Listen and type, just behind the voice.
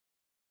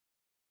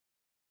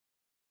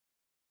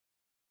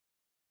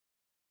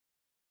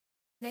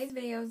Today's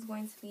video is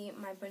going to be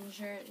my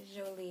Bonjour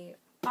Jolie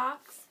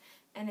box,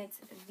 and it's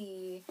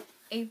the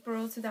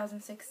April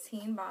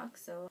 2016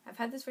 box. So I've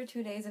had this for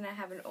 2 days and I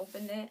haven't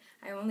opened it.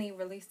 I only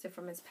released it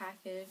from its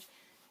package.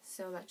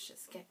 So let's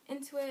just get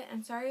into it.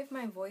 I'm sorry if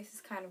my voice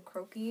is kind of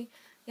croaky.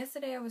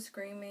 Yesterday I was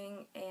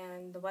screaming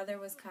and the weather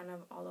was kind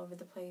of all over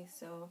the place,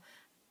 so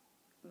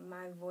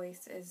my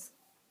voice is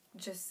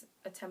just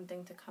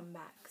attempting to come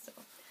back. So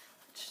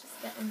let's just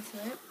get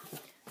into it.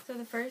 So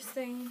the first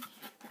thing,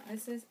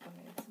 this is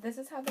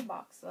how the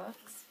box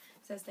looks.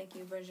 It says, "Thank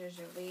you, Bonjour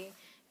Jolie."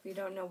 If you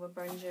don't know what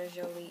Bonjour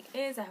Jolie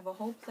is, I have a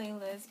whole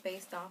playlist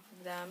based off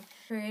of them.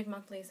 Period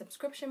monthly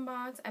subscription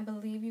box. I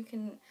believe you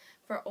can,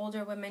 for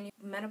older women,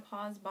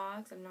 menopause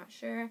box. I'm not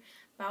sure,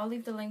 but I'll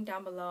leave the link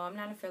down below. I'm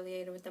not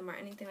affiliated with them or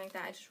anything like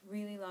that. I just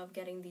really love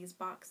getting these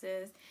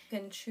boxes. You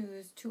can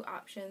choose 2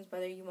 options,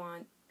 whether you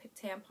want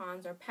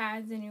tampons or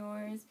pads in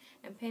yours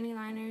and panty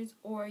liners,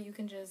 or you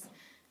can just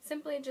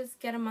simply just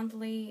get a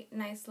monthly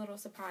nice little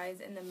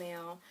surprise in the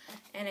mail.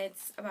 And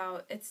it's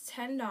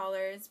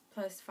 $10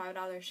 plus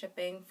 $5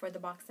 shipping for the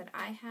box that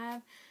I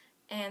have,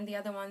 and the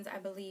other ones I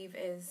believe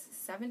is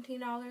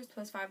 $17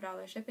 plus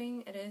 $5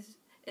 shipping.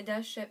 It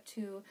does ship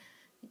to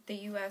the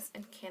US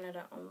and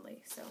Canada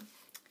only, so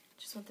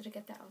just wanted to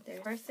get that out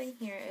there. First thing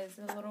here is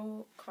a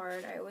little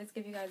card. I always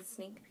give you guys a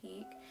sneak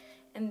peek,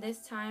 and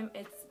this time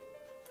it's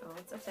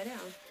upside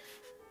down.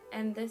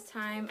 And this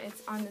time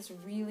it's on this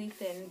really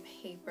thin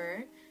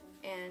paper,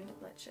 and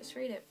let's just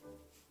read it.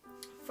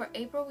 For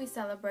April, we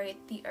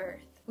celebrate the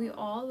Earth. We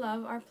all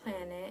love our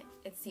planet.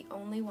 It's the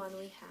only one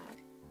we have.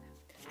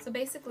 So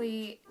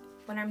basically,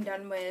 when I'm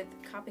done with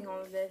copying all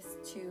of this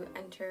to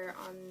enter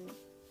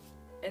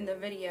in the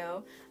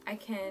video, I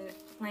can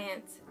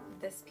plant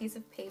this piece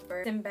of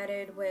paper. It's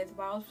embedded with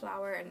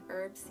wildflower and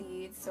herb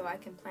seeds, so I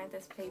can plant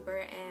this paper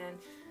and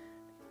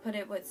put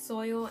it with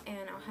soil,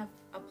 and I'll have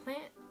a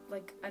plant,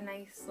 like a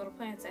nice little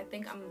plant. So I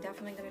think I'm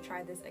definitely going to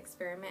try this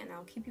experiment, and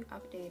I'll keep you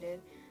updated.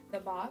 The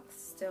box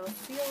still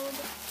sealed.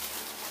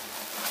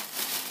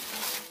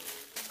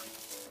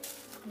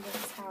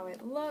 This is how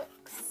it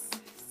looks.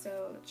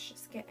 So let's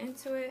just get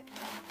into it.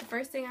 The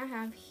first thing I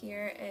have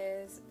here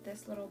is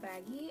this little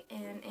baggie,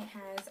 and it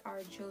has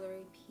our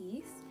jewelry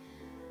piece.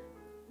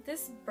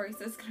 This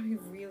bracelet's going to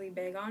be really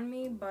big on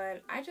me,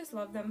 but I just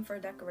love them for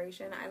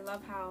decoration. I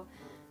love how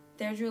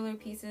their jewelry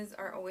pieces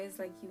are always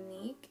like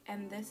unique,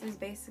 and this is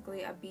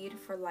basically a bead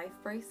for life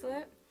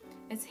bracelet.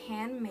 It's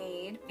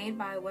handmade, made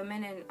by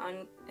women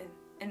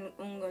in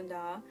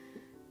Uganda,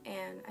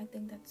 and I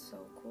think that's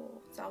so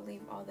cool. So I'll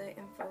leave all the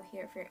info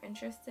here if you're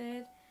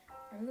interested.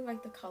 I really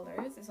like the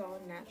colors. It's all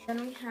natural.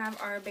 Then we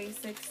have our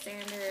basic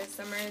standard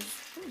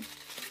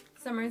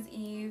Summer's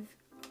Eve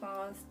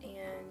cloths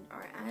and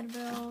our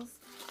Advils.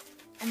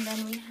 And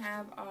then we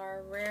have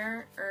our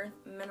Rare Earth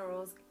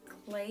Minerals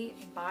Clay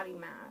Body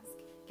Mask.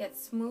 Get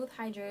smooth,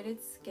 hydrated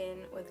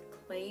skin with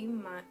clay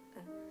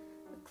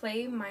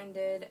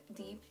minded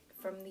deep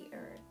from the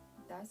earth.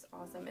 That's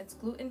awesome. It's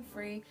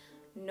gluten-free,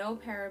 no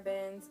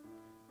parabens,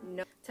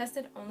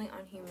 tested only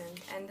on humans.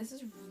 And this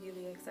is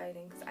really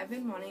exciting because I've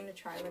been wanting to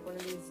try like one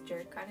of these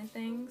jerk kind of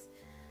things.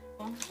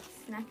 Well,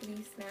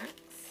 snackety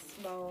snacks.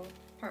 Well,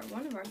 part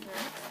 1 of our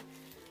snacks.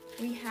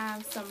 We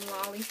have some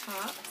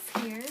lollipops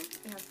here.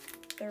 We have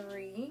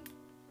 3.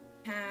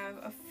 We have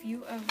a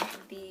few of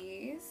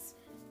these.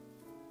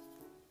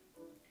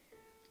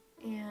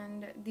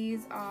 And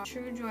these are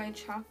True Joy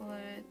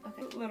chocolate,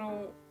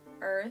 little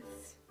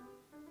earths.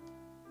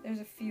 There's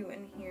a few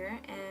in here,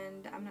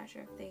 and I'm not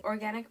sure if they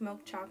organic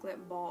milk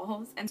chocolate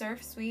balls and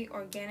Surf Sweet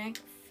organic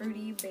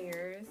fruity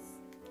bears.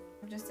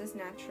 Just this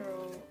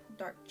natural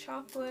dark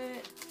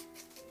chocolate.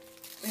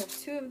 We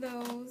have 2 of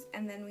those,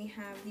 and then we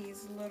have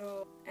these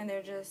little, and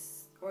they're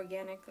just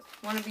organic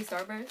wannabe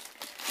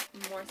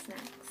Starburst. More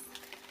snacks,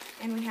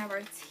 and we have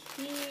our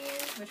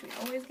teas, which we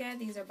always get.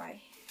 These are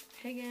by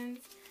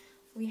Higgins.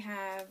 We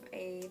have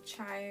a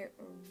chai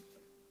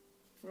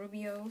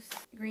rubios,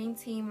 green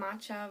tea,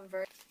 matcha,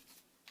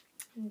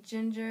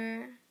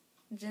 ginger,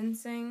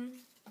 ginseng,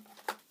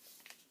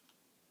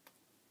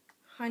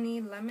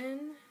 honey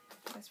lemon.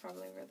 That's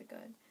probably really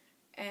good.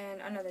 And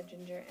another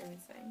ginger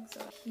ginseng.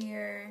 So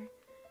here,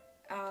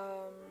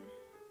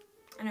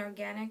 an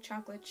organic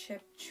chocolate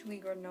chip chewy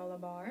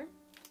granola bar.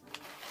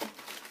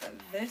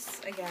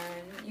 This,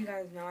 again, you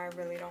guys know I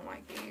really don't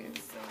like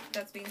these, so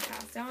that's being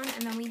passed on.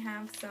 And then we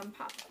have some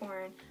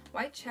popcorn,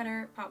 white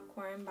cheddar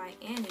popcorn by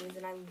Annie's,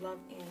 and I love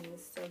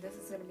Annie's, so this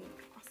is going to be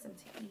awesome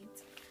to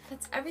eat.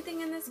 That's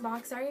everything in this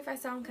box. Sorry if I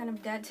sound kind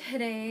of dead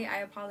today. I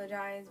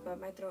apologize, but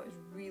my throat is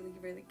really,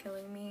 really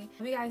killing me.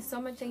 Love you guys so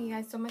much. Thank you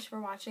guys so much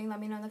for watching. Let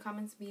me know in the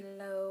comments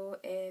below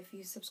if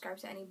you subscribe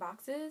to any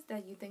boxes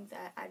that you think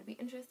that I'd be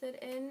interested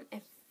in.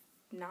 If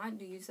not,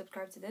 do you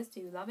subscribe to this? Do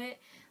you love it?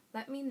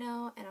 Let me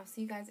know, and I'll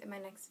see you guys in my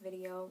next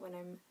video when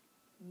I'm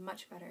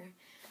much better.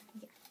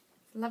 Yeah.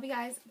 Love you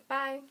guys.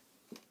 Bye.